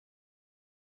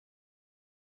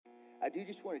I do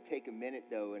just want to take a minute,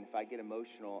 though, and if I get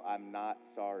emotional, I'm not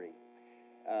sorry.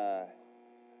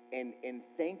 And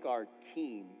thank our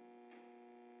team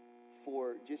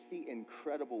for just the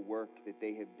incredible work that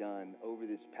they have done over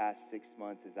this past 6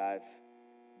 months as I've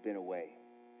been away.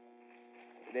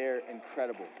 They're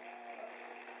incredible.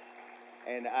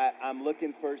 And I'm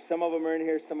looking for, some of them are in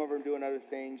here, some of them are doing other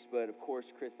things, but of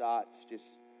course, Chris Otts just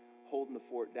holding the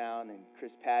fort down, and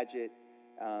Chris Paget,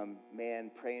 man,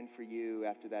 praying for you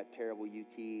after that terrible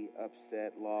UT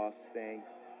upset loss thing.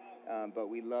 But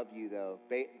we love you, though.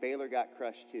 Baylor got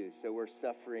crushed, too, so we're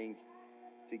suffering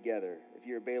together. If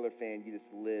you're a Baylor fan, you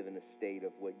just live in a state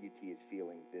of what UT is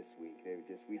feeling this week.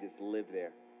 We just live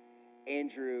there.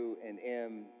 Andrew and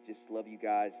Em, just love you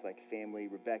guys like family.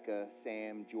 Rebecca,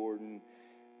 Sam, Jordan,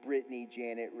 Brittany,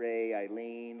 Janet, Ray,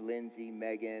 Eileen, Lindsay,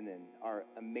 Megan, and our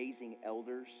amazing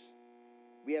elders.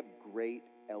 We have great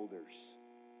elders.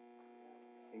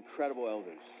 Incredible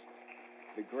elders.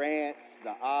 The Grants,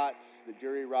 the Otts, the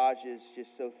Dury Rajas,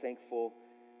 just so thankful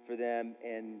for them.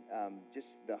 And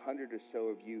just the 100 or so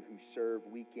of you who serve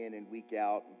week in and week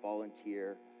out and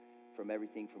volunteer, from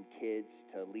everything from kids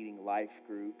to leading life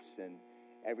groups and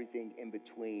everything in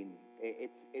between.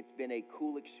 It's been a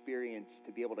cool experience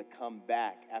to be able to come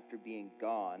back after being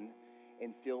gone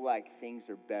and feel like things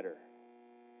are better.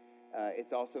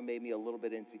 It's also made me a little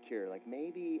bit insecure. Like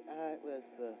maybe I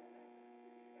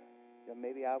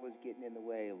was getting in the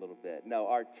way a little bit. No,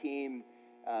 our team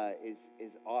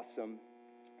is awesome,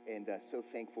 and so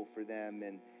thankful for them.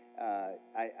 And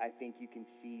I think you can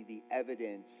see the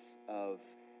evidence of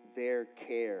their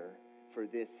care for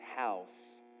this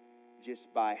house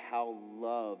just by how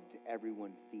loved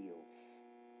everyone feels.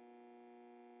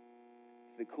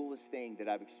 It's the coolest thing that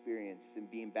I've experienced in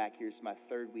being back here. It's my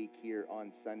third week here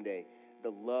on Sunday.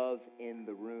 The love in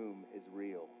the room is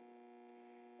real.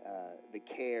 The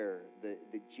care,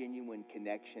 the genuine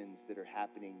connections that are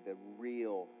happening, the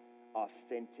real,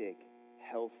 authentic,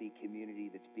 healthy community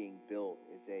that's being built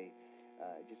is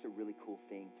just a really cool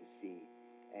thing to see.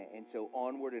 And so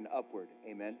onward and upward,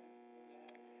 amen?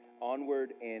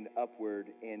 Onward and upward.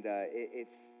 And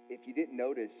if you didn't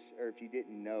notice, or if you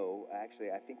didn't know,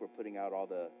 actually, I think we're putting out all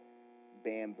the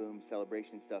bam, boom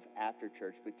celebration stuff after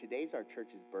church. But today's our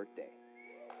church's birthday.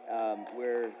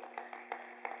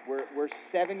 We're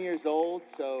 7 years old,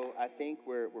 so I think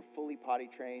we're fully potty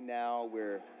trained now.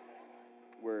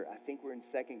 I think we're in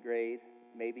second grade,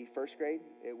 maybe first grade.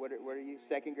 What are you?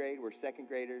 Second grade. We're second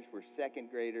graders.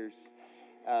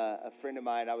 A friend of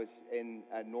mine, I was in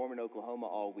Norman, Oklahoma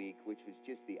all week, which was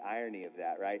just the irony of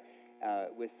that, right?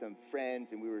 With some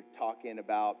friends, and we were talking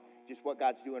about just what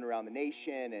God's doing around the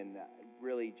nation and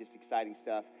really just exciting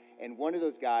stuff. And one of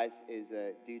those guys is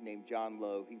a dude named John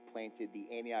Lowe, who planted the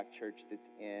Antioch church that's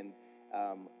in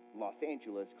Los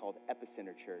Angeles called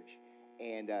Epicenter Church.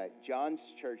 And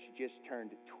John's church just turned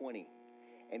 20.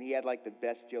 And he had like the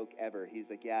best joke ever. He was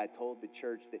like, yeah, I told the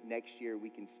church that next year we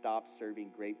can stop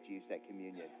serving grape juice at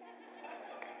communion.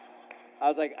 I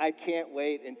was like, I can't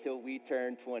wait until we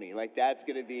turn 20. Like, that's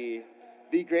going to be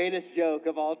the greatest joke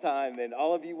of all time. And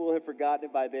all of you will have forgotten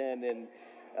it by then. And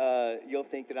you'll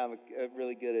think that I'm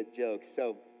really good at jokes.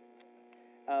 So,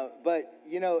 but,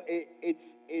 you know,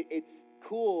 it's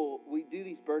cool. We do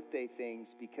these birthday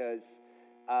things because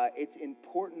it's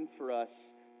important for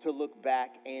us to look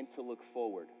back and to look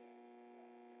forward.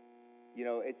 You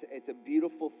know, it's a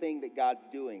beautiful thing that God's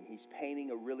doing. He's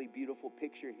painting a really beautiful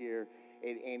picture here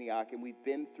at Antioch, and we've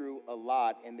been through a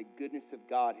lot, and the goodness of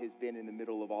God has been in the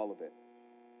middle of all of it.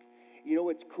 You know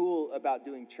what's cool about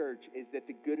doing church is that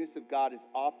the goodness of God is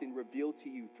often revealed to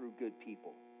you through good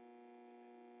people.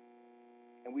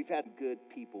 And we've had good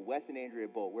people. Wes and Andrea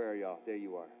Bolt, where are y'all? There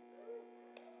you are.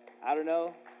 I don't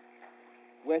know.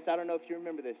 Wes, I don't know if you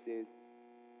remember this, dude.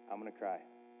 I'm going to cry.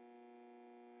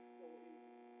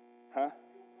 Huh?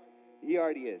 He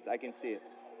already is. I can see it.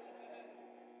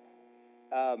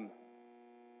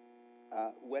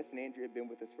 Wes and Andrea have been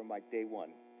with us from like day one.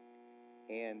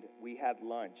 And we had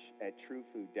lunch at True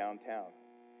Food downtown.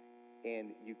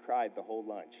 And you cried the whole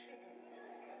lunch.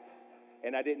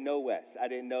 And I didn't know Wes. I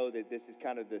didn't know that this is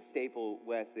kind of the staple,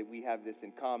 Wes, that we have this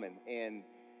in common. And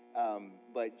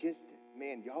but just,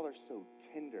 man, y'all are so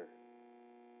tender.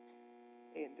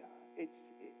 And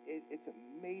it's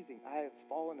amazing. I have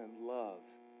fallen in love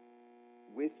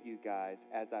with you guys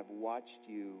as I've watched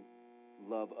you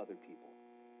love other people.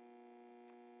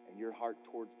 And your heart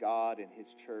towards God and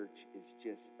his church is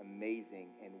just amazing.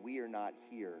 And we are not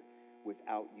here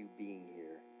without you being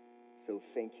here. So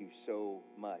thank you so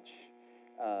much.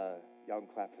 Y'all can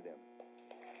clap for them.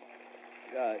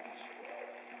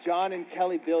 John and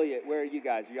Kelly Billiot, where are you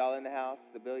guys? Are y'all in the house?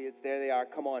 The Billiots, there they are.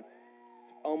 Come on.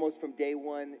 almost from day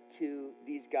one to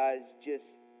these guys,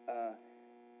 just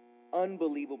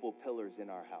unbelievable pillars in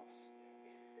our house.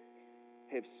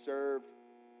 Have served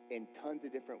in tons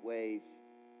of different ways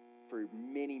for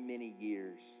many, many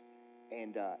years.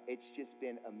 And it's just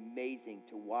been amazing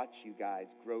to watch you guys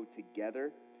grow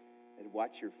together and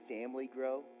watch your family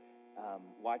grow,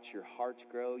 watch your hearts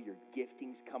grow, your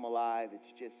giftings come alive.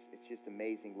 It's just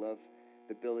amazing. Love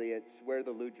the Billiots. Where are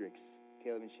the Ludricks?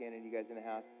 Caleb and Shannon, you guys in the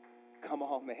house? Come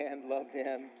on, man. Love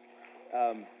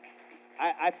them.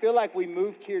 I feel like we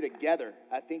moved here together.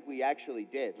 I think we actually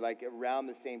did, like around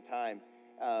the same time.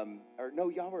 Or no,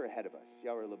 y'all were ahead of us.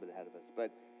 Y'all were a little bit ahead of us.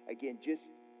 But again, just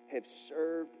have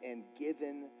served and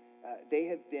given. They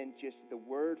have been just, the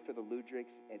word for the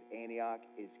Ludricks at Antioch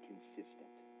is consistent.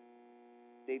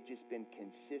 They've just been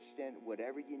consistent.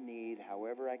 Whatever you need,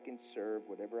 however I can serve,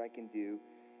 whatever I can do.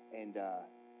 And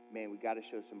man, we got to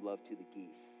show some love to the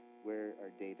geese. Where are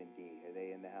Dave and Dee? Are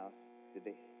they in the house? Did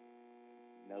they?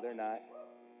 No, they're not.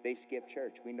 They skipped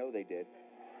church. We know they did.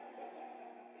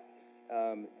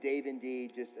 Dave and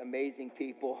Dee, just amazing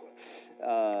people.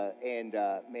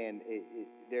 Man,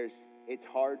 it's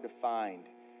hard to find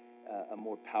a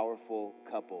more powerful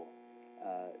couple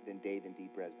than Dave and Dee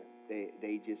Bresman.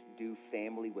 They just do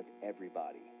family with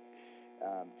everybody.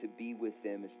 To be with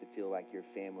them is to feel like you're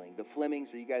family. The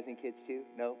Flemings, are you guys in kids too?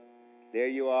 No? There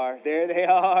you are. There they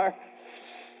are.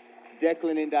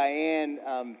 Declan and Diane,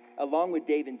 along with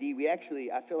Dave and Dee,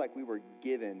 I feel like we were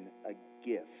given a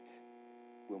gift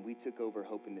when we took over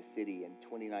Hope in the City in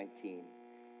 2019.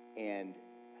 And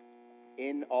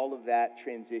in all of that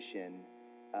transition,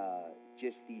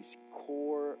 just these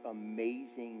core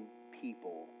amazing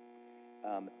people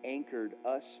anchored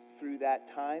us through that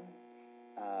time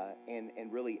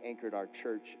and really anchored our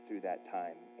church through that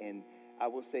time. And I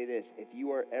will say this, if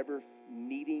you are ever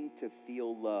needing to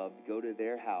feel loved, go to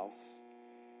their house,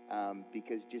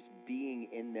 because just being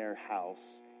in their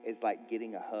house is like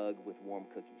getting a hug with warm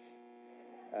cookies.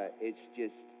 It's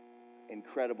just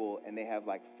incredible, and they have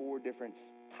like 4 different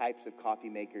types of coffee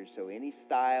makers, so any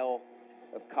style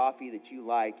of coffee that you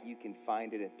like, you can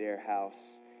find it at their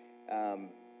house.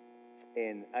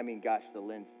 And I mean, gosh, the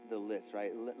list,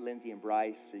 right? Lindsay and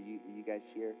Bryce, are you guys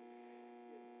here?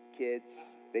 Kids,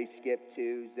 they skipped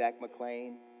too. Zach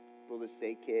McLean, we'll just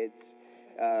say kids.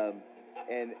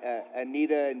 And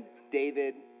Anita and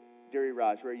David Dury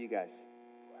Raj, where are you guys?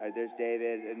 All right, there's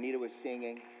David. Anita was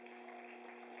singing.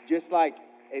 Just like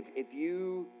if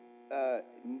you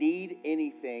need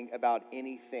anything about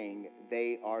anything,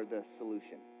 they are the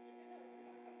solution.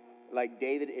 Like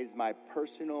David is my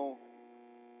personal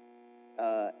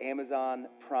Amazon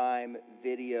Prime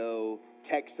Video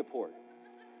tech support,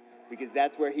 because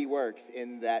that's where he works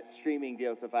in that streaming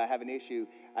deal. So if I have an issue,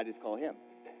 I just call him.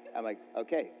 I'm like,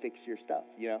 okay, fix your stuff,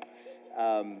 you know.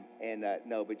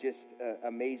 No, but just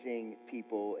amazing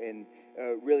people. And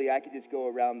really, I could just go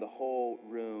around the whole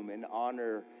room and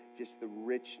honor just the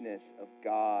richness of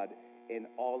God in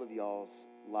all of y'all's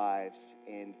lives.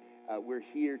 And we're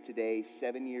here today,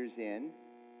 7 years in,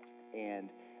 and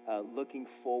looking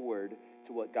forward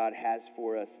to what God has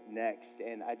for us next.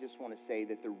 And I just want to say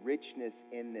that the richness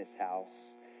in this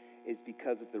house is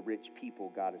because of the rich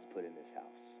people God has put in this house.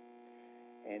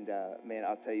 And man,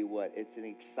 I'll tell you what, it's an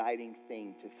exciting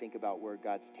thing to think about where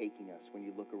God's taking us when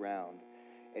you look around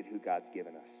at who God's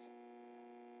given us.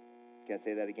 Can I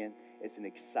say that again? It's an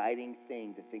exciting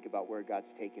thing to think about where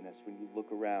God's taken us when you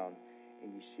look around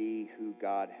and you see who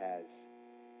God has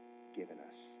given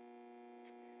us.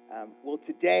 Well,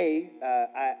 today,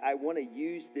 I want to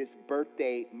use this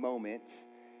birthday moment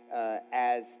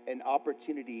as an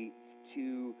opportunity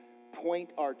to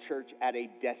point our church at a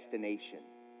destination.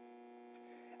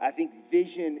 I think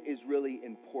vision is really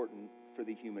important for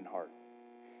the human heart.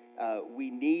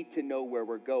 We need to know where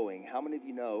we're going. How many of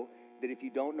you know that if you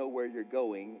don't know where you're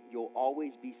going, you'll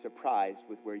always be surprised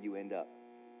with where you end up?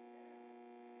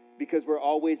 Because we're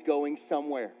always going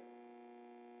somewhere.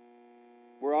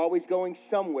 We're always going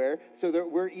somewhere, so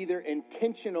that we're either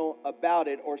intentional about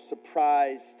it or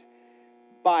surprised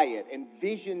by it. And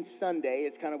Vision Sunday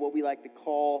is kind of what we like to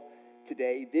call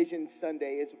today. Vision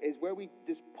Sunday is where we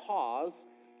just pause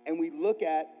and we look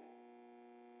at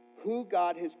who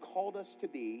God has called us to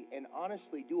be and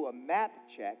honestly do a map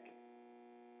check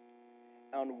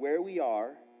on where we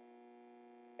are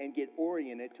and get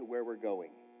oriented to where we're going.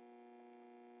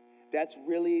 That's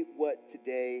really what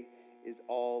today is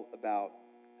all about.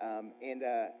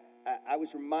 I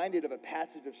was reminded of a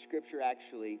passage of Scripture,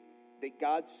 actually, that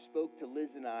God spoke to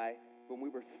Liz and I when we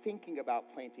were thinking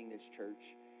about planting this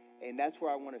church. And that's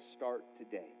where I want to start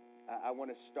today. I want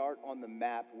to start on the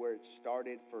map where it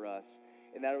started for us.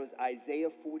 and that was Isaiah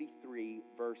 43,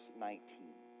 verse 19.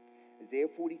 Isaiah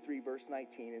 43, verse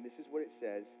 19, and this is what it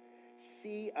says.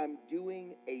 See, I'm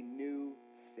doing a new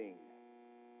thing.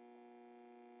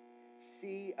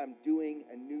 See, I'm doing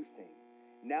a new thing.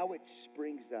 Now it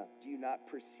springs up. Do you not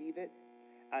perceive it?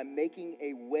 I'm making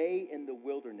a way in the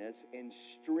wilderness and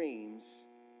streams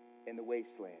in the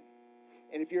wasteland.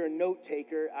 And if you're a note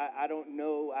taker, I don't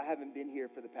know. I haven't been here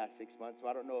for the past 6 months, so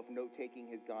I don't know if note taking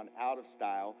has gone out of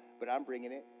style, but I'm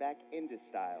bringing it back into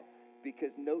style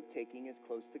because note taking is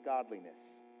close to godliness.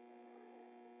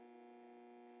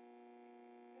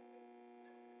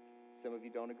 Some of you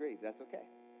don't agree. That's okay.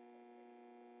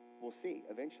 We'll see.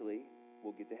 Eventually,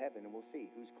 we'll get to heaven and we'll see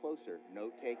who's closer,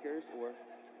 note takers or...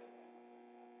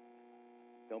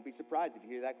 Don't be surprised if you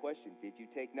hear that question. Did you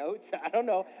take notes? I don't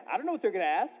know. I don't know what they're going to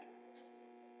ask.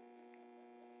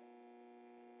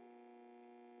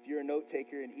 If you're a note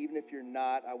taker, and even if you're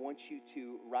not, I want you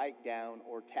to write down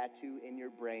or tattoo in your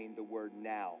brain the word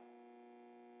now.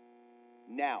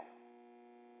 Now.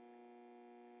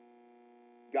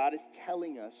 God is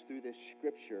telling us through this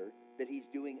scripture that he's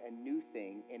doing a new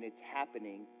thing, and it's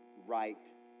happening right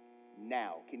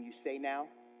now. Can you say now?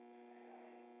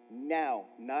 Now,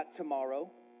 not tomorrow,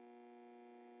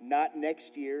 not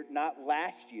next year, not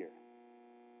last year,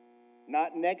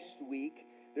 not next week.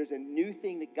 There's a new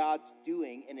thing that God's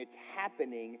doing, and it's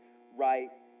happening right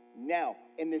now.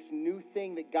 And this new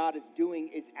thing that God is doing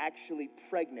is actually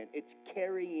pregnant. It's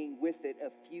carrying with it a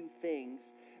few things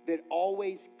that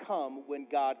always come when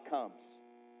God comes.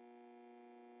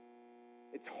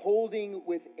 It's holding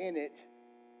within it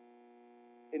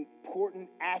important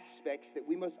aspects that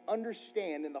we must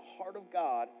understand in the heart of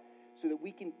God so that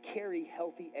we can carry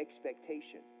healthy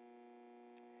expectation.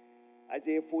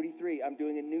 Isaiah 43, I'm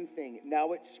doing a new thing.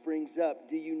 Now it springs up.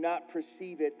 Do you not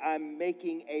perceive it? I'm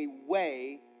making a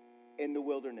way in the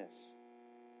wilderness.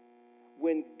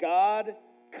 When God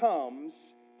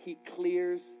comes, he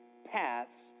clears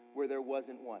paths where there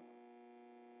wasn't one.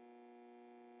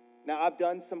 Now, I've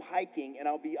done some hiking, and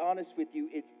I'll be honest with you,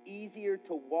 it's easier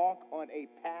to walk on a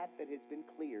path that has been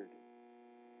cleared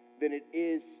than it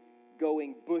is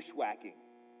going bushwhacking,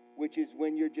 which is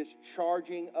when you're just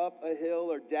charging up a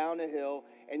hill or down a hill,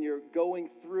 and you're going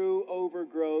through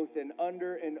overgrowth and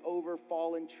under and over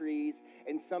fallen trees,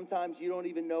 and sometimes you don't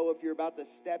even know if you're about to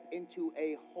step into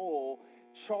a hole.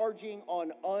 Charging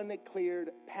on uncleared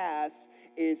paths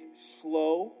is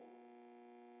slow.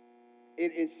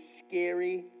 It is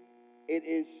scary. It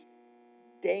is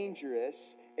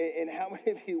dangerous. And how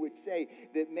many of you would say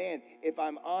that, man, if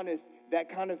I'm honest, that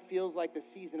kind of feels like the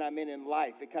season I'm in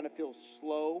life. It kind of feels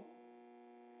slow.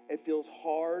 It feels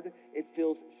hard. It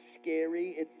feels scary.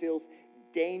 It feels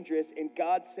dangerous. And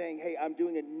God's saying, hey, I'm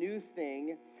doing a new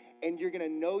thing. And you're going to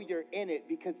know you're in it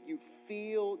because you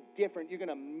feel different. You're going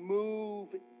to move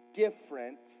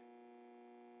different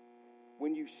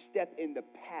when you step in the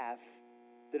path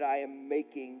that I am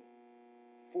making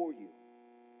for you.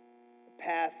 A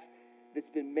path that's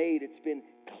been made, it's been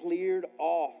cleared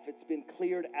off, it's been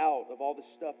cleared out of all the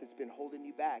stuff that's been holding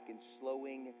you back and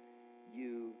slowing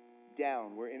you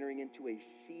down. We're entering into a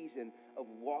season of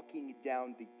walking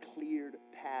down the cleared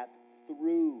path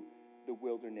through the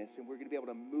wilderness, and we're going to be able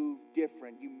to move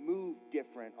different. You move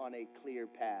different on a clear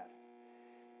path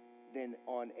than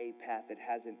on a path that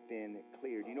hasn't been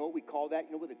cleared. You know what we call that?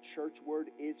 You know what the church word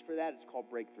is for that? It's called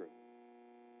breakthrough.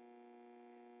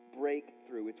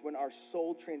 Breakthrough. It's when our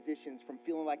soul transitions from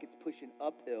feeling like it's pushing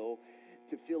uphill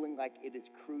to feeling like it is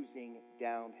cruising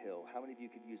downhill. How many of you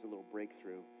could use a little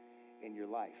breakthrough in your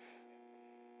life?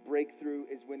 Breakthrough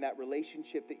is when that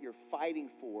relationship that you're fighting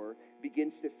for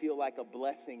begins to feel like a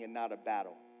blessing and not a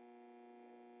battle.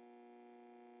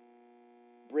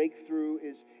 Breakthrough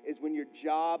is when your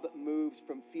job moves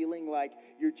from feeling like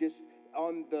you're just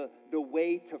on the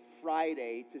way to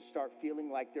Friday to start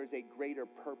feeling like there's a greater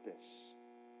purpose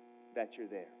that you're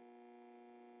there.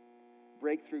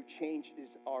 Breakthrough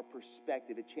changes our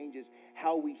perspective. It changes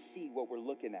how we see what we're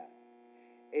looking at.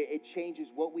 It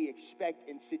changes what we expect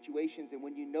in situations. And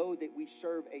when you know that we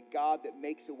serve a God that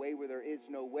makes a way where there is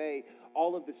no way,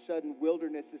 all of a sudden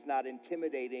wilderness is not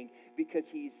intimidating because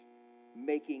he's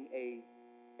making a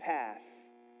path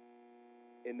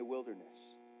in the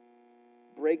wilderness.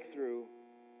 Breakthrough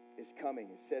is coming.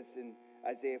 It says in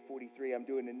Isaiah 43, I'm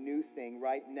doing a new thing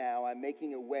right now. I'm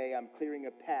making a way. I'm clearing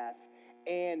a path.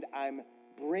 And I'm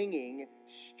bringing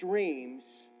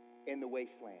streams in the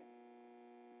wasteland.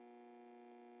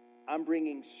 I'm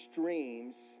bringing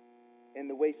streams in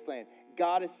the wasteland.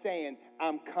 God is saying,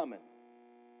 I'm coming.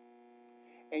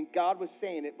 And God was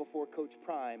saying it before Coach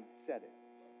Prime said it.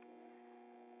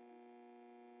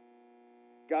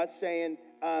 God's saying,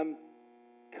 I'm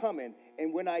coming.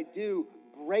 And when I do,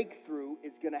 breakthrough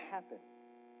is going to happen.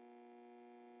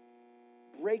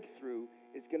 Breakthrough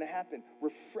is going to happen.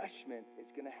 Refreshment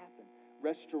is going to happen.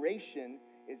 Restoration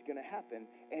is going to happen.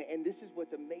 And this is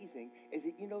what's amazing, is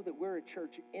that you know that we're a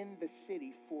church in the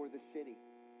city for the city.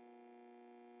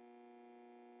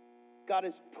 God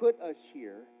has put us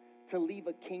here to leave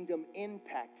a kingdom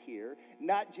impact here,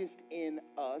 not just in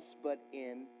us, but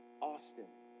in Austin.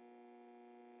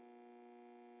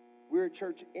 We're a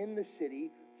church in the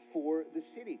city for the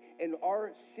city. And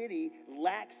our city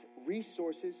lacks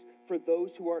resources for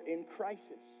those who are in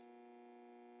crisis.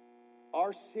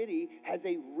 Our city has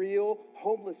a real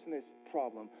homelessness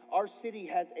problem. Our city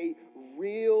has a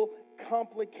real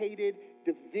complicated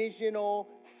divisional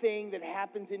thing that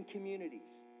happens in communities.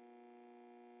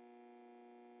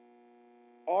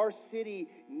 Our city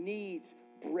needs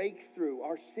breakthrough.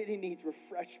 Our city needs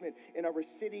refreshment. And our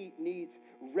city needs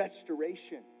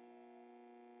restoration.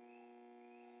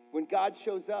 When God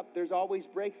shows up, there's always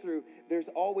breakthrough, there's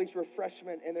always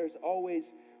refreshment, and there's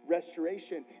always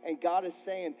restoration. And God is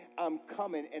saying, I'm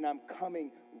coming, and I'm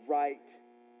coming right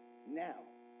now.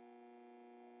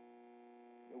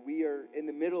 We are in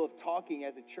the middle of talking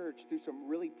as a church through some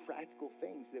really practical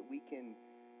things that we can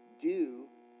do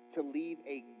to leave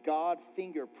a God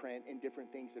fingerprint in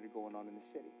different things that are going on in the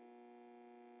city.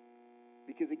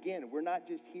 Because again, we're not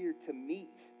just here to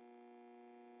meet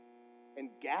and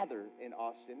gather in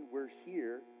Austin. We're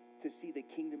here to see the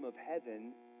kingdom of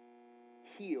heaven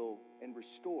heal and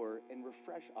restore and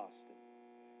refresh Austin.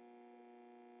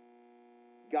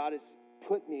 God has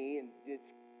put me, and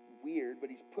it's weird, but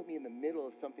he's put me in the middle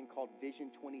of something called Vision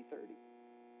 2030,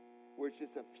 where it's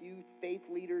just a few faith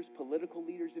leaders, political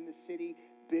leaders in the city,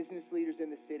 business leaders in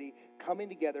the city coming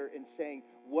together and saying,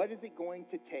 what is it going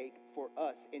to take for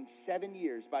us in 7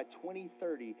 years, by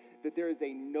 2030, that there is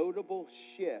a notable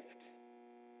shift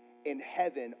in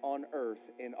heaven on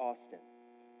earth in Austin?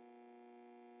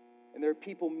 And there are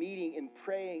people meeting and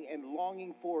praying and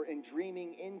longing for and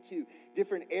dreaming into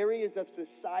different areas of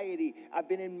society. I've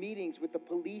been in meetings with the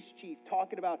police chief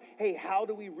talking about, hey, how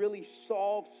do we really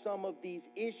solve some of these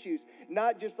issues?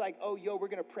 Not just like, oh, yo, we're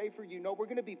going to pray for you. No, we're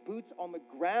going to be boots on the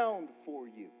ground for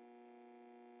you.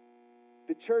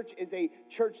 The church is a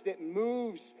church that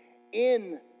moves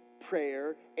in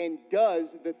prayer and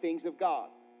does the things of God.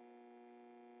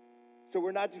 So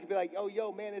we're not just going to be like, oh,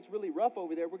 yo, man, it's really rough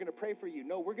over there. We're going to pray for you.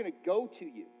 No, we're going to go to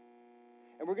you.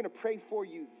 And we're going to pray for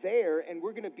you there. And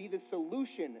we're going to be the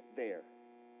solution there.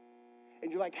 And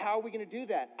you're like, how are we going to do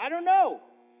that? I don't know.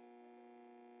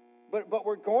 But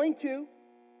we're going to.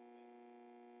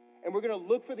 And we're going to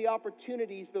look for the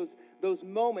opportunities, those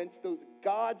moments, those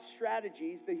God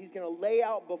strategies that he's going to lay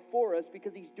out before us,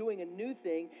 because he's doing a new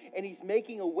thing and he's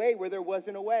making a way where there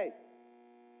wasn't a way.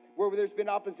 Where there's been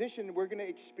opposition, we're going to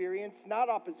experience not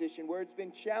opposition. Where it's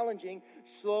been challenging,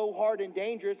 slow, hard, and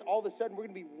dangerous, all of a sudden we're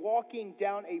going to be walking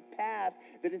down a path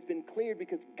that has been cleared,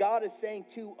 because God is saying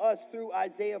to us through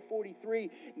Isaiah 43,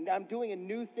 I'm doing a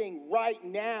new thing right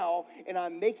now, and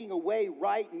I'm making a way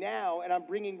right now, and I'm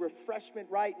bringing refreshment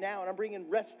right now, and I'm bringing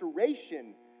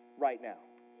restoration right now.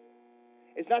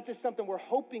 It's not just something we're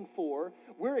hoping for,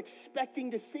 we're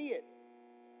expecting to see it.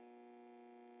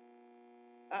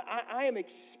 I am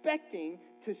expecting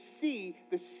to see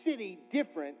the city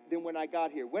different than when I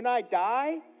got here. When I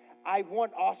die, I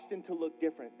want Austin to look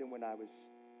different than when I was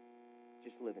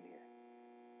just living here.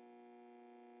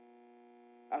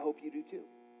 I hope you do too.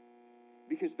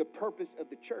 Because the purpose of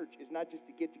the church is not just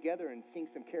to get together and sing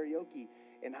some karaoke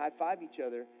and high-five each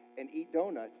other and eat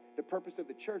donuts. The purpose of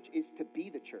the church is to be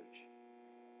the church.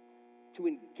 To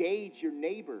engage your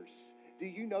neighbors. Do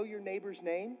you know your neighbors'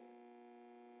 names?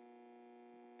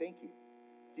 Thank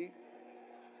you.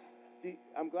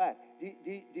 I'm glad.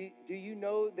 Do you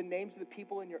know the names of the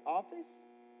people in your office?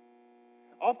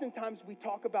 Oftentimes we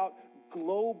talk about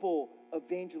global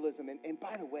evangelism. And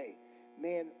by the way,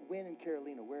 man, Wynn and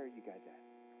Carolina, where are you guys at?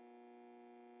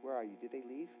 Where are you? Did they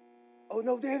leave? Oh,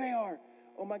 no, there they are.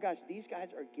 Oh, my gosh. These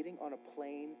guys are getting on a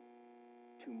plane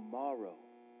tomorrow.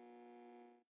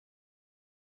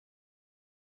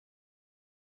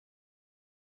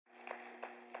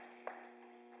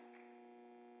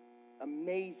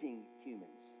 Amazing humans.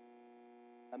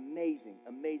 Amazing,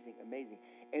 amazing, amazing.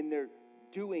 And they're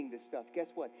doing this stuff.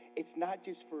 Guess what? It's not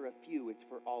just for a few, it's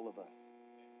for all of us.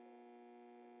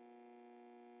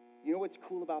 You know what's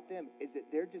cool about them is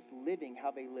that they're just living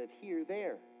how they live here,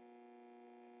 there.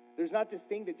 There's not this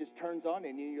thing that just turns on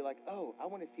in you and you're like, oh, I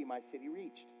want to see my city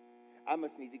reached. I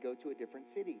must need to go to a different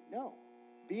city. No.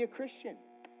 Be a Christian.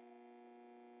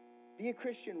 Be a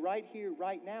Christian right here,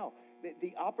 right now.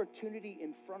 The opportunity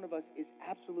in front of us is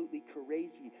absolutely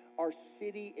crazy. Our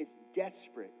city is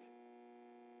desperate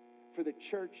for the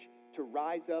church to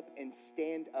rise up and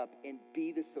stand up and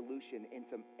be the solution in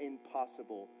some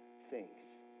impossible things.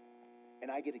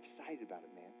 And I get excited about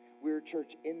it, man. We're a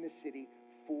church in the city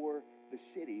for the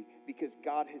city because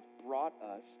God has brought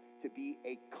us to be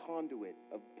a conduit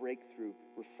of breakthrough,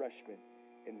 refreshment,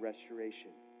 and restoration.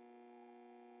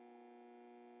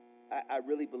 I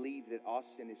really believe that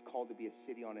Austin is called to be a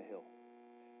city on a hill.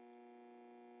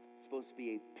 It's supposed to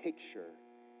be a picture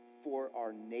for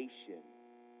our nation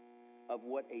of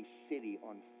what a city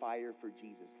on fire for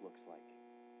Jesus looks like.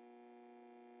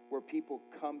 Where people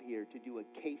come here to do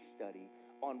a case study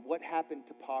on what happened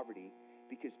to poverty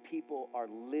because people are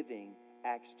living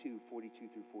Acts 2, 42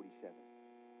 through 47.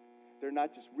 They're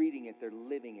not just reading it, they're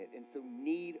living it. And so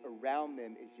need around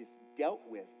them is just dealt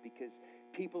with because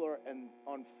people are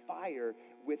on fire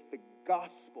with the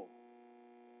gospel.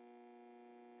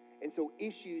 And so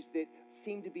issues that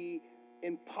seem to be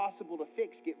impossible to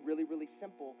fix get really, really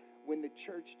simple when the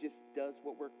church just does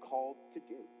what we're called to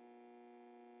do.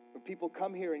 When people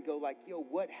come here and go like, yo,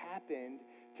 what happened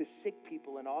to sick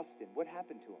people in Austin? What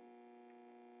happened to them?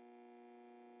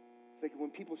 It's like when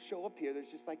people show up here,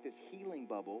 there's just like this healing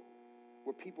bubble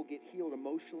where people get healed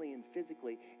emotionally and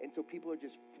physically. And so people are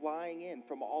just flying in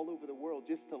from all over the world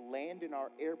just to land in our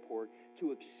airport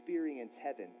to experience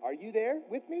heaven. Are you there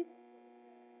with me?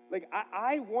 Like,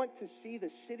 I want to see the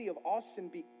city of Austin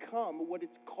become what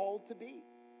it's called to be.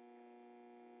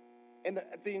 And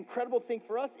the incredible thing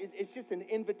for us is it's just an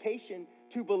invitation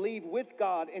to believe with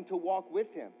God and to walk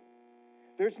with him.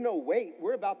 There's no weight.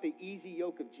 We're about the easy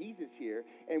yoke of Jesus here.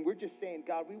 And we're just saying,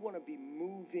 God, we want to be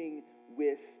moving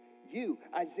with you.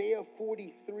 Isaiah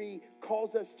 43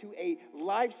 calls us to a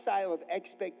lifestyle of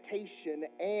expectation,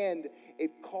 and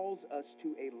it calls us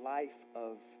to a life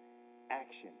of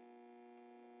action.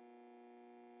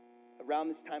 Around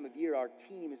this time of year, our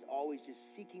team is always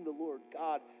just seeking the Lord.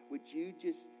 God, would you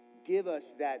just give us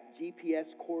that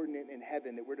GPS coordinate in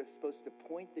heaven that we're supposed to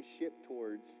point the ship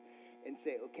towards and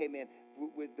say, okay, man,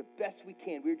 with the best we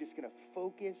can, we're just going to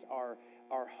focus our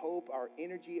hope, our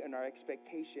energy, and our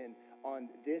expectation on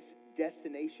this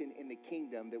destination in the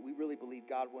kingdom that we really believe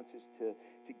God wants us to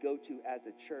go to as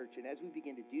a church. And as we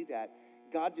begin to do that,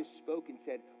 God just spoke and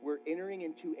said, we're entering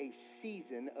into a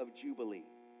season of Jubilee.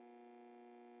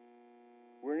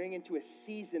 We're entering into a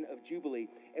season of Jubilee.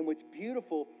 And what's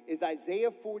beautiful is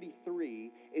Isaiah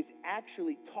 43 is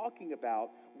actually talking about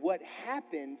what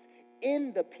happens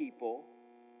in the people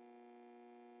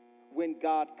when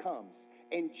God comes.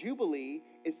 And Jubilee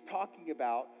is talking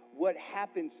about what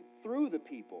happens through the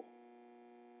people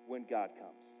when God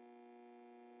comes.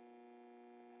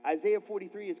 Isaiah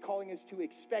 43 is calling us to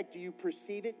expect. Do you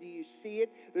perceive it? Do you see it?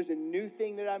 There's a new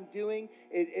thing that I'm doing.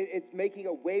 It's making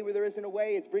a way where there isn't a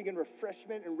way. It's bringing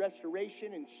refreshment and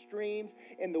restoration and streams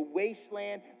in the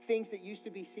wasteland. Things that used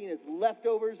to be seen as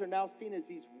leftovers are now seen as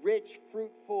these rich,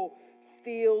 fruitful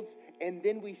fields. And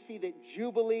then we see that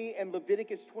Jubilee and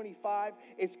Leviticus 25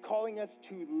 is calling us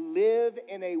to live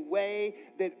in a way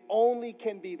that only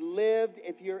can be lived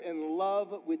if you're in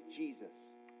love with Jesus.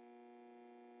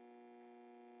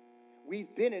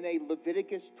 We've been in a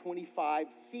Leviticus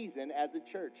 25 season as a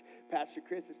church. Pastor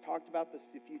Chris has talked about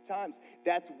this a few times.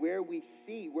 That's where we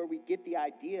get the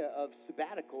idea of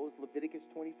sabbatical is Leviticus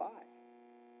 25.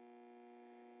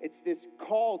 It's this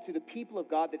call to the people of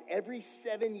God that every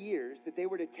 7 years that they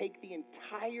were to take the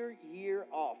entire year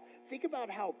off. Think about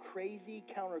how crazy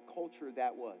counterculture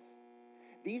that was.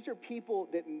 These are people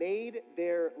that made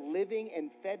their living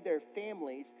and fed their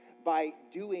families by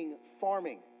doing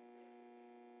farming.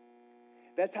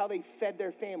 That's how they fed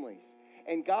their families.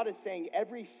 And God is saying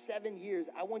every 7 years,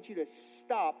 I want you to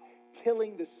stop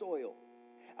tilling the soil.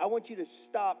 I want you to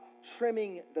stop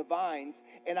trimming the vines.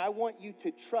 And I want you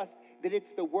to trust that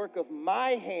it's the work of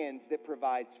my hands that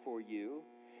provides for you.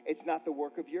 It's not the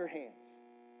work of your hands.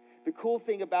 The cool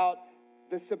thing about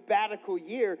the sabbatical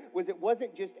year was it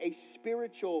wasn't just a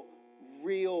spiritual,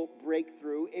 real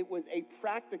breakthrough. It was a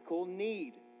practical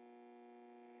need.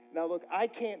 Now look, I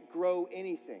can't grow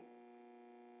anything.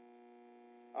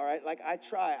 All right, like I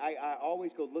try. I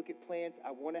always go look at plants.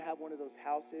 I want to have one of those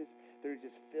houses that are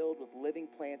just filled with living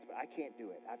plants, but I can't do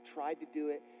it. I've tried to do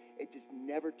it. It just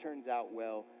never turns out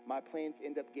well. My plants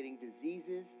end up getting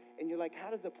diseases, and you're like,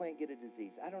 how does a plant get a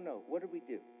disease? I don't know. What did we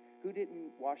do? Who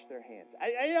didn't wash their hands?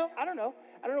 I don't know.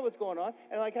 I don't know what's going on.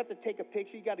 And I have to take a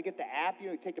picture. You got to get the app.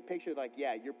 You take a picture like,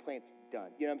 yeah, your plant's done.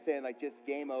 You know what I'm saying? Like just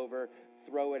game over.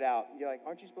 Throw it out. And you're like,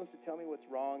 aren't you supposed to tell me what's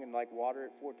wrong and water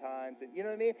it 4 times? And you know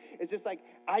what I mean? It's just like,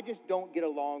 I just don't get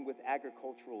along with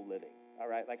agricultural living. all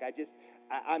right? Like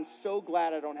I'm so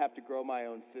glad I don't have to grow my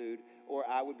own food, or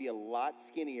I would be a lot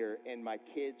skinnier and my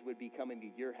kids would be coming to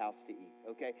your house to eat,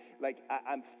 okay? Like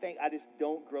I just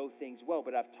don't grow things well,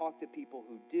 but I've talked to people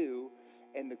who do,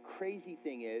 and the crazy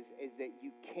thing is that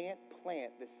you can't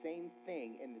plant the same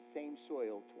thing in the same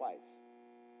soil twice.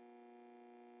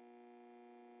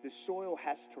 The soil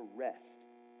has to rest.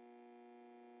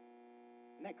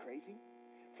 Isn't that crazy?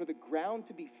 For the ground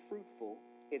to be fruitful,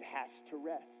 it has to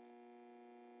rest.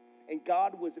 And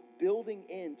God was building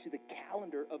into the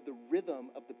calendar of the rhythm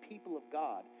of the people of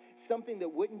God something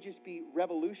that wouldn't just be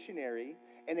revolutionary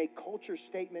and a culture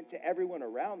statement to everyone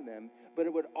around them, but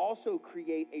it would also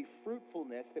create a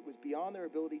fruitfulness that was beyond their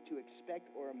ability to expect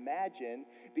or imagine,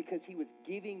 because he was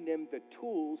giving them the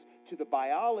tools to the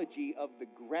biology of the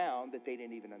ground that they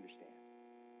didn't even understand.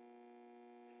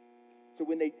 So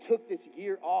when they took this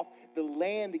year off, the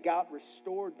land got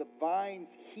restored, the vines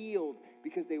healed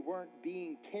because they weren't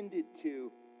being tended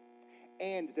to,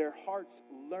 and their hearts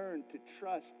learned to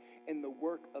trust in the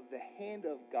work of the hand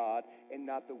of God and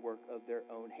not the work of their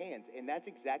own hands. And that's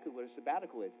exactly what a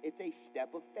sabbatical is. It's a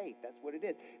step of faith. That's what it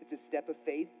is. It's a step of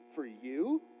faith for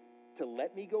you to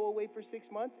let me go away for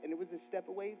 6 months, and it was a step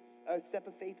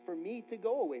of faith for me to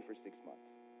go away for 6 months.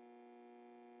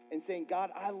 And saying,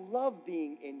 God, I love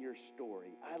being in your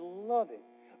story. I love it.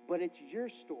 But it's your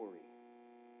story.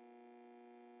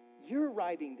 You're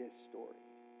writing this story.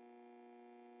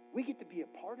 We get to be a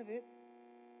part of it.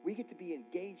 We get to be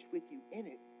engaged with you in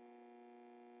it.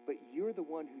 But you're the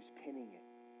one who's penning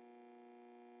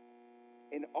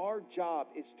it. And our job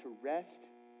is to rest,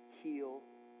 heal,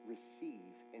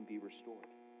 receive, and be restored.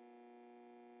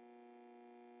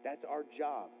 That's our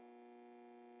job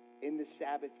in the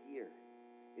Sabbath year,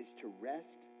 is to rest,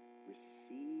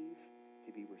 receive,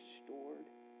 to be restored,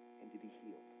 and to be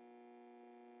healed.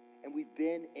 And we've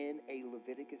been in a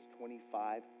Leviticus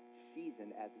 25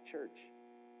 season as a church.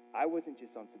 I wasn't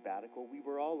just on sabbatical. We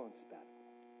were all on sabbatical.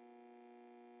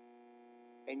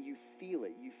 And you feel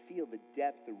it. You feel the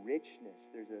depth, the richness.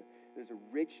 There's a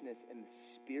richness in the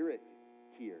spirit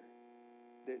here.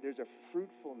 There's a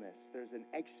fruitfulness. There's an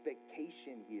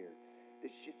expectation here.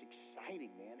 It's just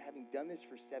exciting, man. Having done this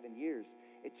for 7 years,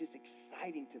 it's just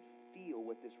exciting to feel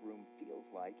what this room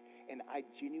feels like. And I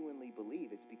genuinely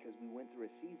believe it's because we went through a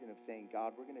season of saying,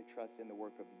 God, we're going to trust in the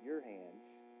work of your hands.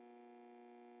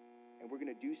 And we're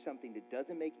going to do something that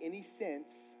doesn't make any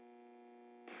sense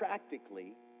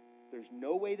practically. There's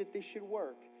no way that this should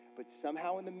work, but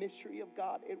somehow in the mystery of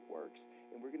God, it works.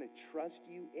 And we're going to trust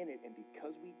you in it. And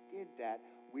because we did that,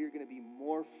 we're going to be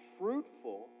more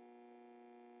fruitful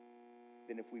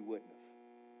than if we wouldn't have.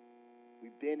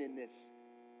 We've been in this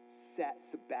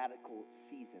sabbatical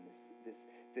season,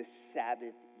 this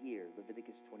Sabbath year,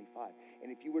 Leviticus 25.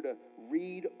 And if you were to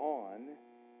read on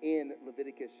in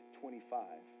Leviticus 25,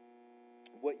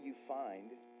 what you find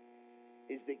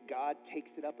is that God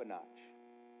takes it up a notch.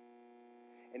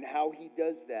 And how he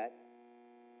does that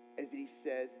is that he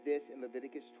says this in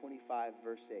Leviticus 25,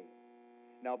 verse 8.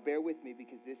 Now bear with me,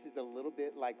 because this is a little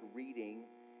bit like reading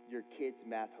your kids'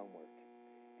 math homework.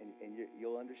 And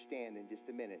you'll understand in just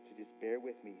a minute, so just bear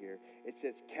with me here. It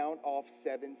says, count off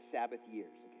 7 Sabbath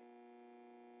years. Okay.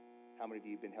 How many of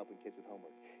you have been helping kids with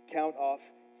homework? Count off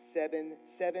seven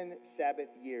Sabbath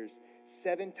years.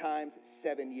 7 times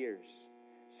 7 years.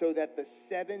 So that the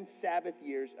 7 Sabbath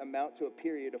years amount to a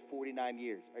period of 49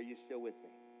 years. Are you still with me?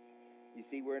 You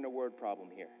see, we're in a word problem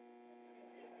here.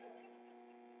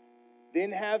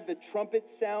 Then have the trumpet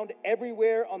sound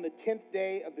everywhere on the 10th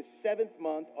day of the 7th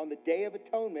month, on the Day of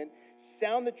Atonement.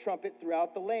 Sound the trumpet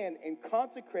throughout the land and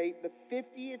consecrate the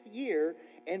 50th year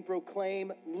and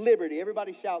proclaim liberty.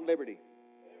 Everybody shout liberty.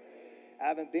 I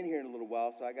haven't been here in a little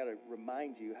while, so I got to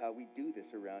remind you how we do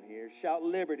this around here. Shout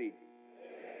liberty.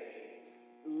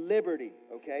 Liberty,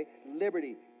 okay?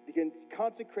 Liberty. You can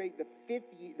consecrate the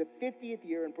 50th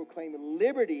year and proclaim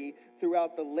liberty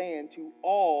throughout the land to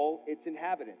all its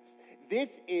inhabitants.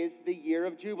 This is the year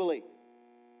of Jubilee.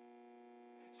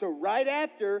 So right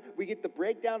after we get the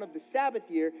breakdown of the Sabbath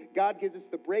year, God gives us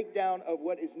the breakdown of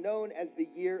what is known as the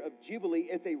year of Jubilee.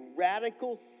 It's a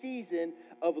radical season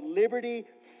of liberty,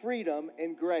 freedom,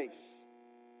 and grace.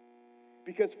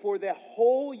 Because for the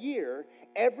whole year,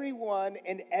 everyone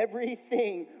and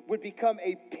everything would become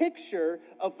a picture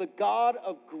of the God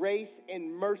of grace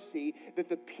and mercy that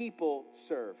the people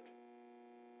served.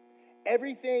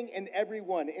 Everything and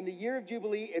everyone. In the year of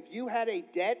Jubilee, if you had a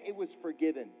debt, it was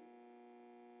forgiven.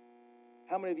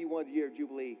 How many of you wanted the year of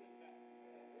Jubilee?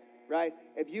 Right?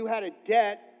 If you had a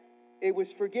debt, it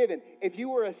was forgiven. If you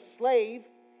were a slave,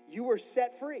 you were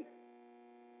set free.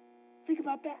 Think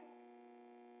about that.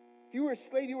 If you were a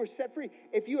slave, you were set free.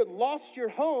 If you had lost your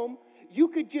home, you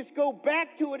could just go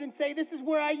back to it and say, this is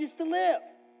where I used to live.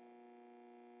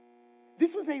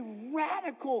 This was a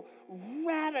radical,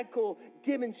 radical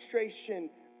demonstration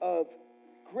of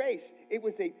grace. It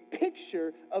was a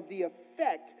picture of the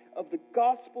effect of the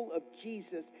gospel of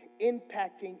Jesus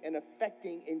impacting and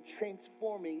affecting and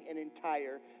transforming an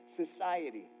entire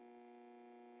society.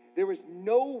 There was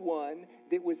no one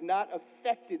that was not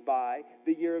affected by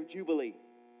the year of Jubilee.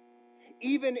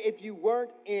 Even if you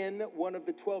weren't in one of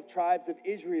the 12 tribes of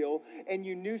Israel and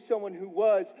you knew someone who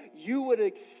was, you would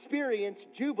experience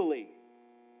Jubilee.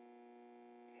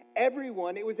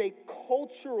 Everyone, it was a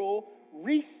cultural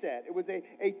reset. It was a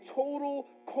total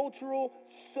cultural,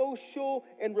 social,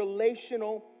 and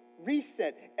relational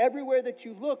reset. Everywhere that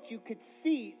you looked, you could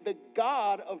see the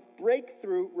God of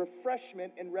breakthrough,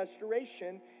 refreshment, and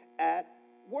restoration at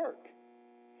work.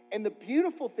 And the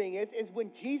beautiful thing is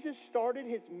when Jesus started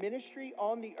his ministry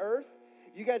on the earth,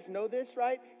 you guys know this,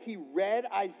 right? He read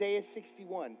Isaiah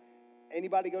 61.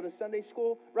 Anybody go to Sunday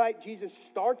school? Right? Jesus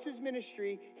starts his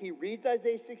ministry. He reads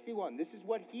Isaiah 61. This is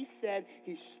what he said.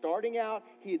 He's starting out.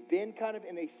 He had been kind of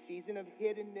in a season of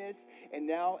hiddenness, and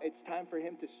now it's time for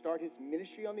him to start his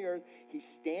ministry on the earth. He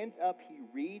stands up. He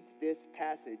reads this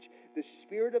passage. The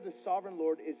Spirit of the Sovereign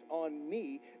Lord is on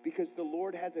me because the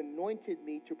Lord has anointed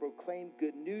me to proclaim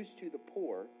good news to the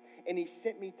poor. And he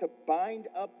sent me to bind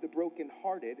up the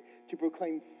brokenhearted, to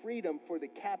proclaim freedom for the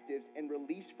captives and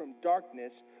release from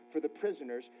darkness for the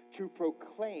prisoners, to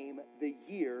proclaim the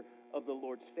year of the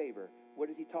Lord's favor.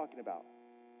 What is he talking about?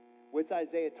 What's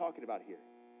Isaiah talking about here?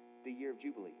 The year of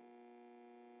Jubilee.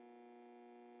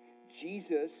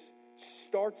 Jesus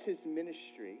starts his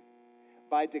ministry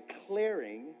by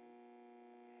declaring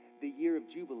the year of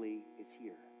Jubilee is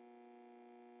here.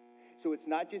 So it's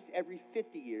not just every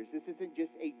 50 years. This isn't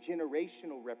just a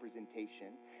generational representation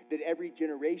that every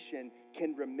generation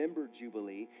can remember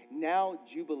Jubilee. Now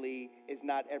Jubilee is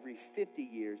not every 50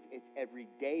 years. It's every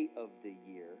day of the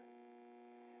year.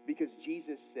 Because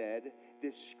Jesus said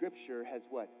this scripture has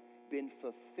what? Been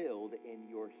fulfilled in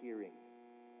your hearing.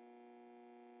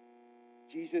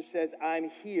 Jesus says,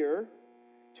 I'm here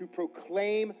to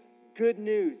proclaim good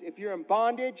news. If you're in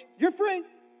bondage, you're free.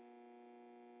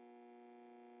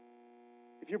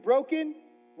 If you're broken,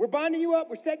 we're binding you up.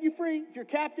 We're setting you free. If you're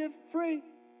captive, free.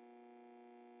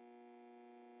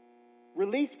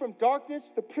 Release from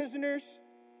darkness the prisoners,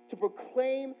 to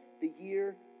proclaim the year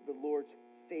of the Lord's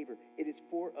favor. It is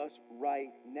for us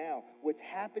right now. What's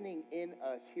happening in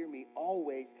us, hear me,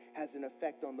 always has an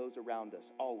effect on those around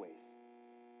us. Always.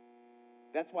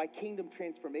 That's why kingdom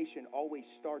transformation always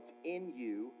starts in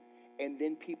you, and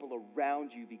then people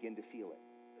around you begin to feel it.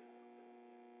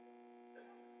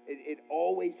 It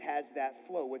always has that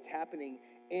flow. What's happening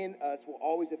in us will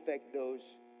always affect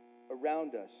those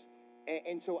around us.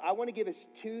 And so I want to give us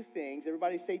two things.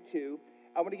 Everybody say two.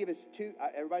 I want to give us two.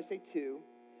 Everybody say two.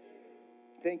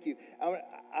 Thank you.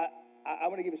 I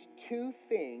want to give us two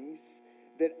things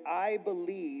that I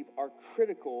believe are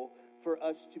critical for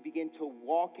us to begin to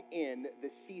walk in the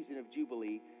season of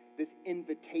Jubilee, this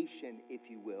invitation, if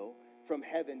you will, from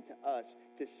heaven to us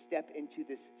to step into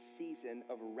this season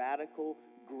of radical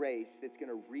grace that's going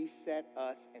to reset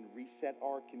us and reset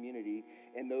our community.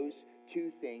 And those two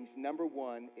things, number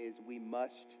one is we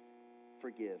must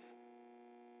forgive.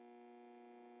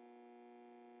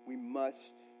 We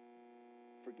must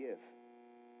forgive.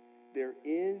 There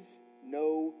is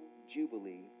no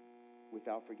Jubilee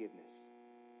without forgiveness.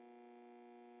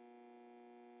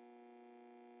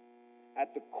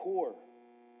 At the core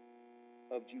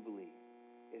of Jubilee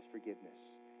is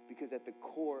forgiveness. Because at the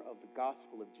core of the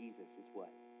gospel of Jesus is what?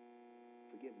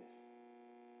 Forgiveness.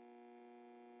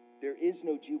 There is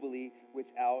no Jubilee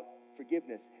without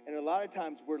forgiveness. And a lot of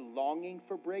times we're longing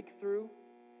for breakthrough.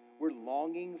 We're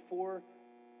longing for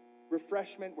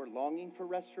refreshment. We're longing for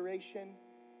restoration.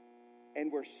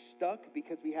 And we're stuck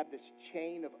because we have this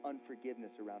chain of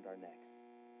unforgiveness around our necks.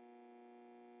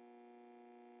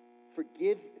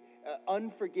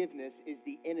 Unforgiveness is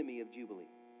the enemy of Jubilee.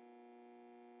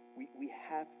 We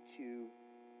have to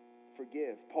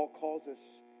forgive. Paul calls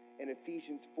us in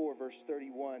Ephesians 4, verse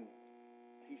 31.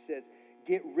 He says,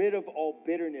 get rid of all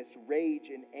bitterness, rage,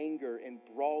 and anger, and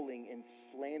brawling, and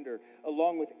slander,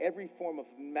 along with every form of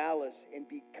malice, and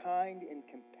be kind and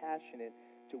compassionate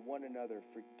to one another,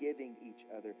 forgiving each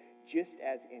other, just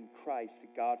as in Christ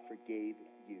God forgave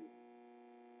you.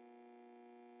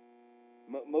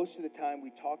 Most of the time we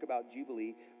talk about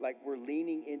Jubilee like we're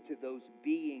leaning into those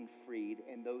being freed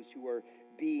and those who are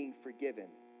being forgiven.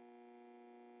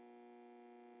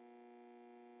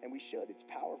 And we should. It's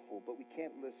powerful. But we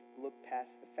can't look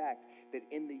past the fact that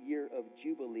in the year of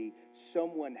Jubilee,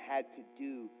 someone had to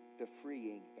do the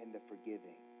freeing and the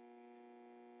forgiving.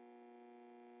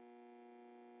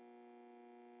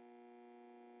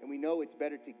 And we know it's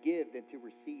better to give than to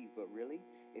receive. But really,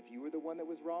 if you were the one that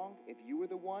was wronged, if you were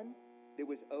the one that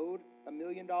was owed $1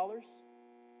 million,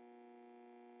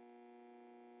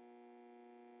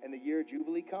 and the year of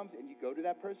Jubilee comes, and you go to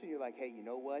that person, you're like, hey, you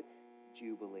know what?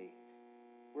 Jubilee.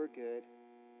 We're good.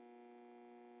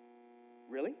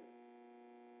 Really?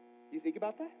 You think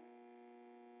about that?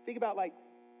 Think about, like,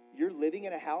 you're living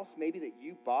in a house maybe that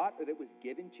you bought or that was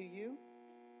given to you,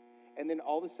 and then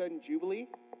all of a sudden, Jubilee,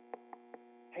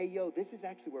 hey, yo, this is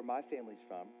actually where my family's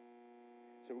from,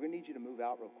 so we're going to need you to move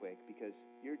out real quick because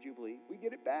you're Jubilee. We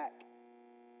get it back.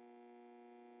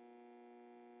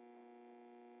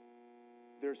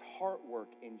 There's heart work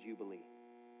in Jubilee.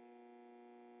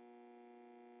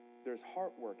 There's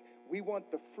heart work. We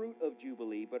want the fruit of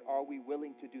Jubilee, but are we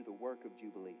willing to do the work of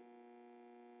Jubilee?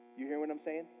 You hear what I'm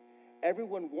saying?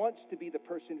 Everyone wants to be the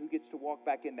person who gets to walk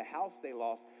back in the house they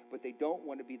lost, but they don't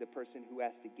want to be the person who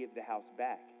has to give the house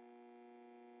back.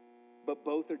 But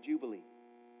both are Jubilee.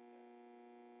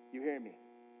 You hear me?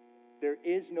 There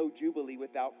is no Jubilee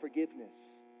without forgiveness.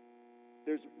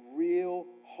 There's real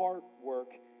heart work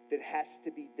that has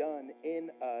to be done in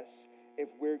us if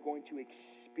we're going to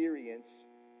experience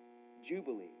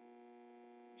Jubilee.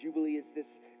 Jubilee is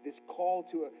this call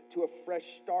to a fresh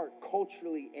start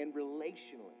culturally and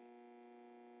relationally.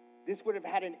 This would have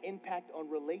had an impact on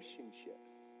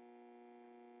relationships.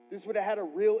 This would have had a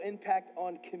real impact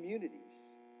on communities.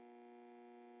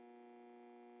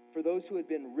 For those who had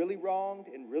been really wronged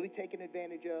and really taken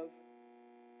advantage of,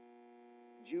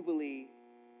 Jubilee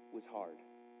was hard.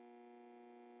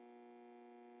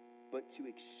 But to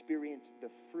experience the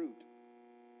fruit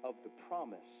of the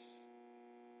promise,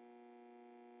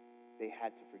 they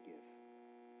had to forgive.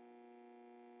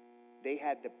 They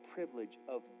had the privilege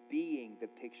of being the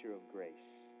picture of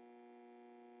grace,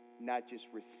 not just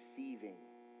receiving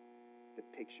the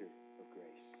picture of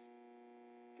grace.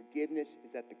 Forgiveness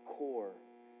is at the core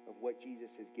of what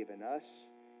Jesus has given us,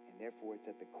 and therefore it's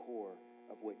at the core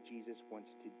of what Jesus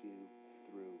wants to do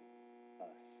through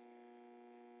us.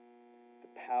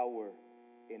 The power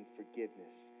in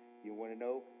forgiveness. You want to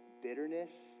know?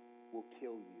 Bitterness will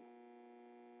kill you.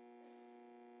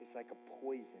 It's like a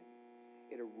poison.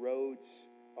 It erodes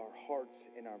our hearts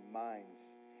and our minds.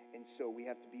 And so we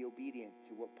have to be obedient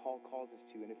to what Paul calls us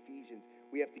to in Ephesians.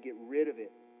 We have to get rid of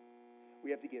it.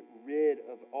 We have to get rid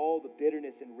of all the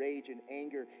bitterness and rage and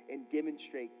anger and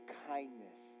demonstrate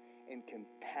kindness and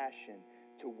compassion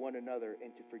to one another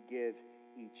and to forgive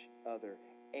each other.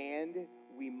 And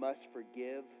we must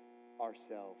forgive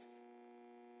ourselves.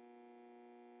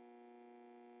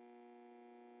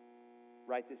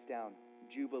 Write this down.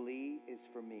 Jubilee is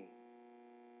for me.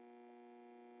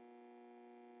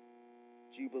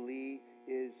 Jubilee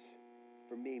is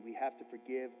for me. We have to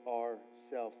forgive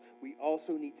ourselves. We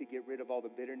also need to get rid of all the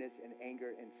bitterness and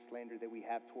anger and slander that we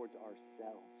have towards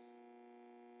ourselves.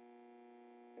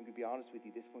 I'm going to be honest with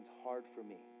you, this one's hard for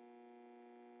me.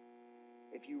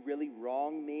 If you really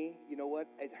wrong me, you know what?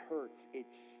 It hurts. It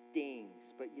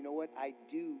stings. But you know what? I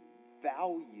do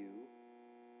value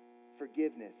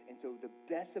forgiveness. And so the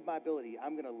best of my ability,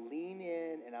 I'm going to lean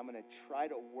in and I'm going to try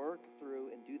to work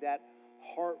through and do that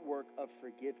heart work of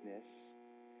forgiveness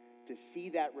to see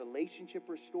that relationship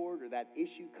restored or that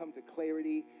issue come to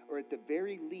clarity, or at the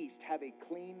very least have a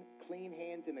clean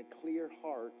hands and a clear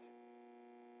heart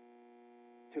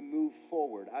to move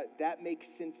forward. That makes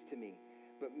sense to me.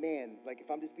 But man, like if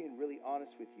I'm just being really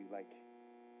honest with you, like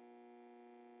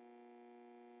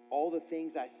all the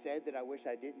things I said that I wish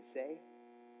I didn't say,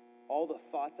 all the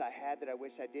thoughts I had that I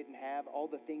wish I didn't have, all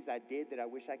the things I did that I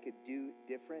wish I could do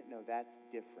different, no, that's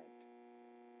different.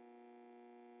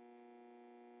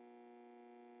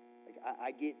 Like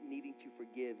I get needing to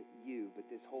forgive you, but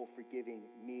this whole forgiving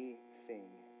me thing,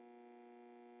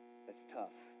 that's tough.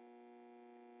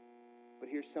 But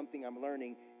here's something I'm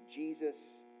learning. Jesus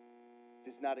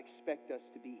does not expect us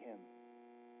to be him.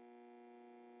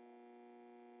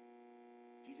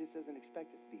 Jesus doesn't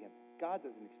expect us to be him. God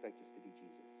doesn't expect us to be Jesus.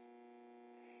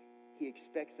 He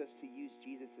expects us to use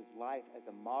Jesus' life as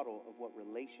a model of what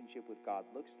relationship with God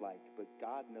looks like, but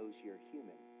God knows you're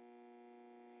human.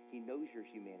 He knows your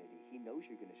humanity. He knows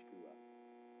you're going to screw up.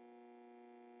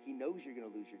 He knows you're going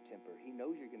to lose your temper. He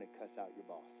knows you're going to cuss out your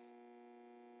boss.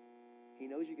 He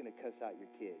knows you're going to cuss out your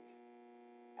kids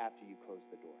after you close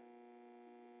the door.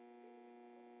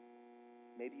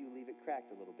 Maybe you leave it cracked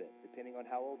a little bit, depending on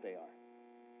how old they are.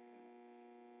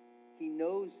 He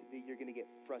knows that you're going to get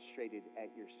frustrated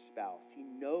at your spouse. He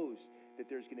knows that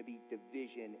there's going to be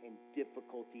division and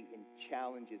difficulty and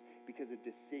challenges because of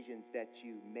decisions that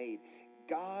you made.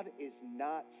 God is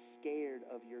not scared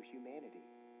of your humanity.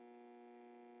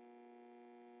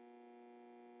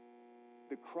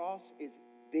 The cross is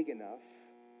big enough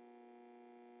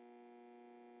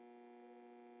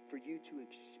for you to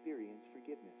experience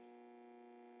forgiveness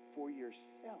for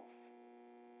yourself.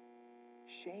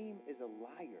 Shame is a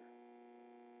liar.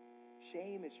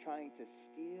 Shame is trying to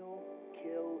steal,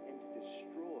 kill, and to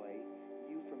destroy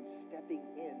you from stepping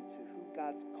into who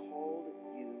God's called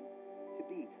you to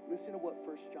be. Listen to what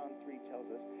 1 John 3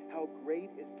 tells us. How great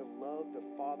is the love the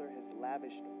Father has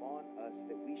lavished on us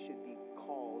that we should be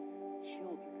called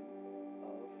children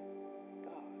of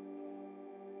God.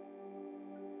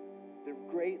 The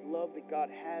great love that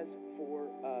God has for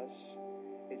us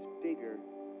is bigger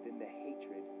than the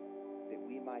hatred that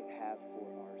we might have for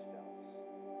ourselves.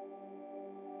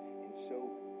 And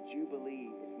so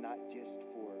Jubilee is not just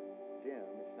for them.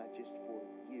 It's not just for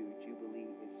you. Jubilee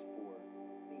is for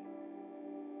me.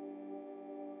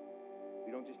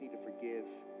 We don't just need to forgive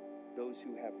those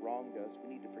who have wronged us.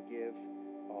 We need to forgive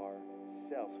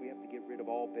ourselves. We have to get rid of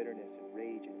all bitterness and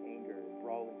rage and anger and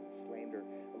brawling and slander,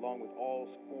 along with all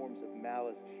forms of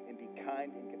malice, and be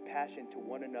kind and compassionate to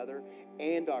one another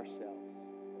and ourselves.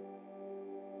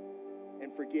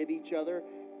 And forgive each other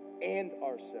and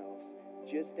ourselves,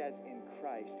 just as in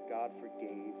Christ God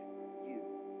forgave you.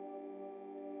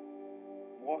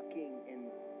 Walking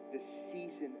in the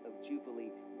season of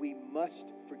Jubilee, we must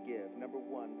forgive. Number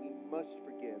one, we must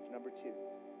forgive. Number two,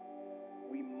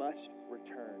 we must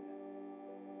return.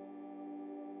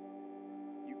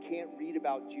 You can't read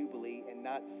about Jubilee and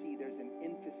not see there's an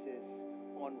emphasis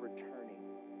on returning.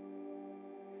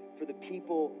 For the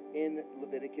people in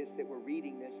Leviticus that were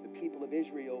reading this, the people of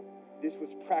Israel, this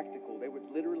was practical. They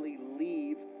would literally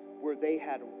leave where they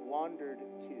had wandered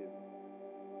to,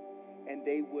 and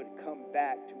they would come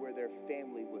back to where their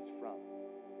family was from.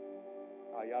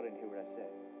 Oh, y'all didn't hear what I said.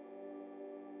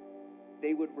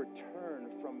 They would return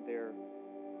from their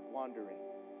wandering.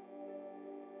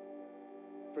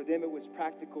 For them, it was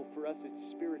practical. For us, it's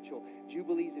spiritual.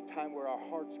 Jubilee is a time where our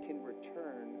hearts can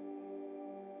return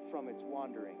from its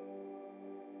wandering,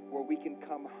 where we can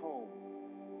come home.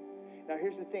 Now,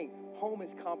 here's the thing. Home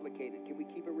is complicated. Can we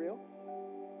keep it real?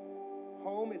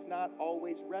 Home is not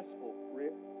always restful.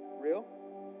 Real?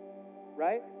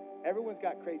 Right? Everyone's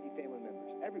got crazy family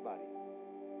members. Everybody.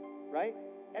 Right?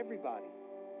 Everybody.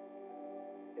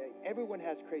 Everyone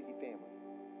has crazy family.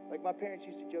 Like my parents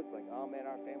used to joke, like, oh man,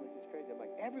 our family's just crazy. I'm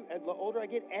like, the older I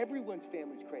get, everyone's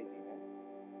family's crazy, man.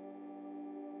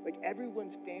 Like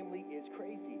everyone's family is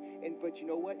crazy. But you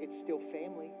know what? It's still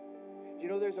family. Do you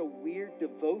know there's a weird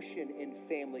devotion in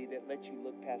family that lets you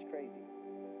look past crazy?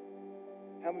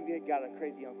 How many of you got a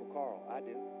crazy Uncle Carl? I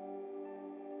do.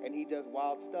 And he does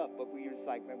wild stuff, but we're just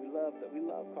like, man, we love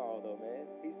Carl though, man.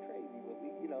 He's crazy, but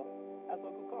that's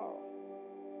Uncle Carl.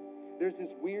 There's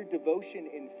this weird devotion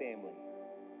in family.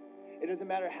 It doesn't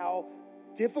matter how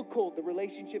difficult the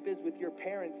relationship is with your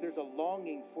parents, there's a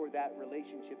longing for that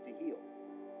relationship to heal.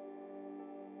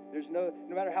 There's no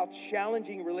matter how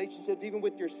challenging relationships, even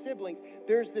with your siblings,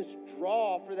 there's this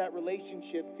draw for that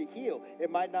relationship to heal. It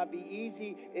might not be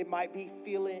easy. It might be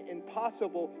feeling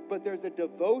impossible, but there's a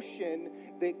devotion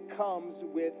that comes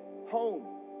with home.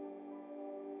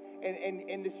 And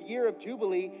in this year of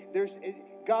Jubilee,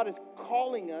 God is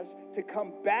calling us to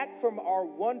come back from our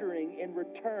wandering and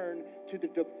return to the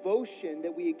devotion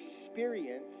that we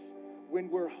experience when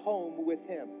we're home with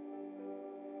Him.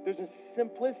 There's a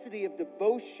simplicity of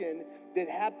devotion that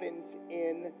happens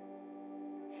in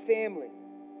family.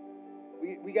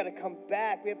 We got to come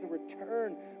back. We have to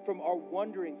return from our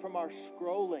wandering, from our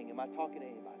scrolling. Am I talking to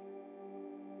anybody?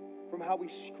 From how we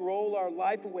scroll our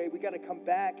life away. We got to come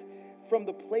back from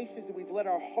the places that we've let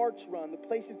our hearts run, the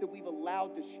places that we've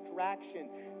allowed distraction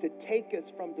to take us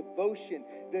from devotion,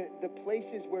 the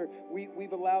places where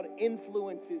we've allowed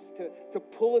influences to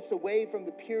pull us away from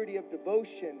the purity of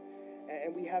devotion.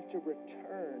 And we have to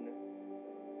return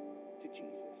to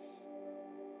Jesus.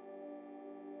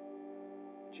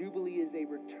 Jubilee is a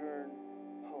return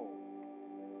home.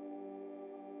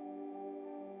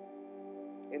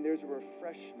 And there's a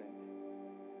refreshment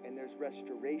and there's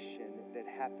restoration that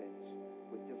happens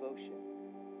with devotion.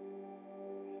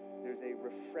 There's a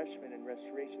refreshment and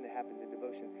restoration that happens in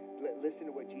devotion. Listen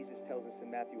to what Jesus tells us in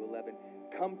Matthew 11.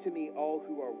 Come to me, all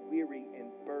who are weary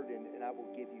and burdened, and I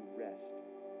will give you rest.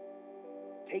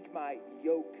 Take my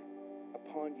yoke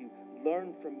upon you.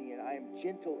 Learn from me, and I am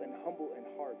gentle and humble in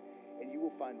heart, and you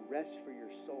will find rest for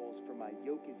your souls, for my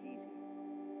yoke is easy,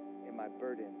 and my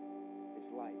burden is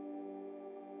light.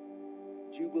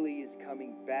 Jubilee is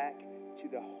coming back to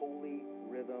the holy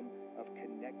rhythm of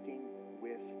connecting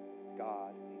with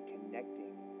God and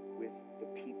connecting with the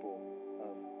people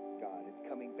of God. It's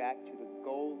coming back to the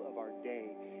goal of our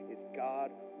day. It's,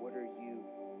 God, what are you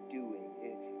doing?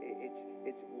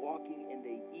 It's walking in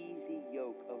the easy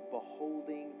yoke of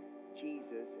beholding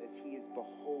Jesus as he is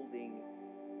beholding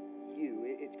you.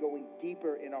 It's going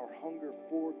deeper in our hunger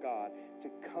for God to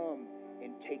come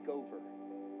and take over.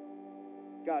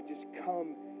 God, just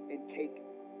come and take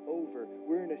over.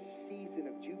 We're in a season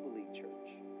of Jubilee, church.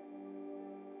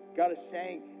 God is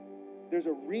saying there's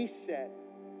a reset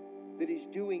that he's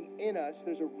doing in us.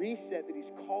 There's a reset that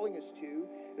he's calling us to.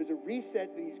 There's a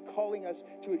reset that he's calling us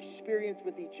to experience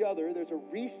with each other. There's a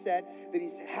reset that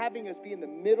he's having us be in the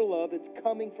middle of that's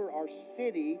coming for our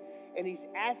city. And he's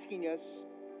asking us,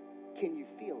 can you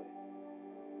feel it?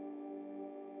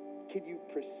 Can you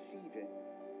perceive it?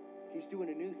 He's doing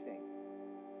a new thing.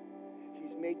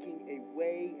 He's making a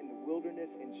way in the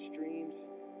wilderness and streams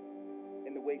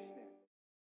in the wasteland.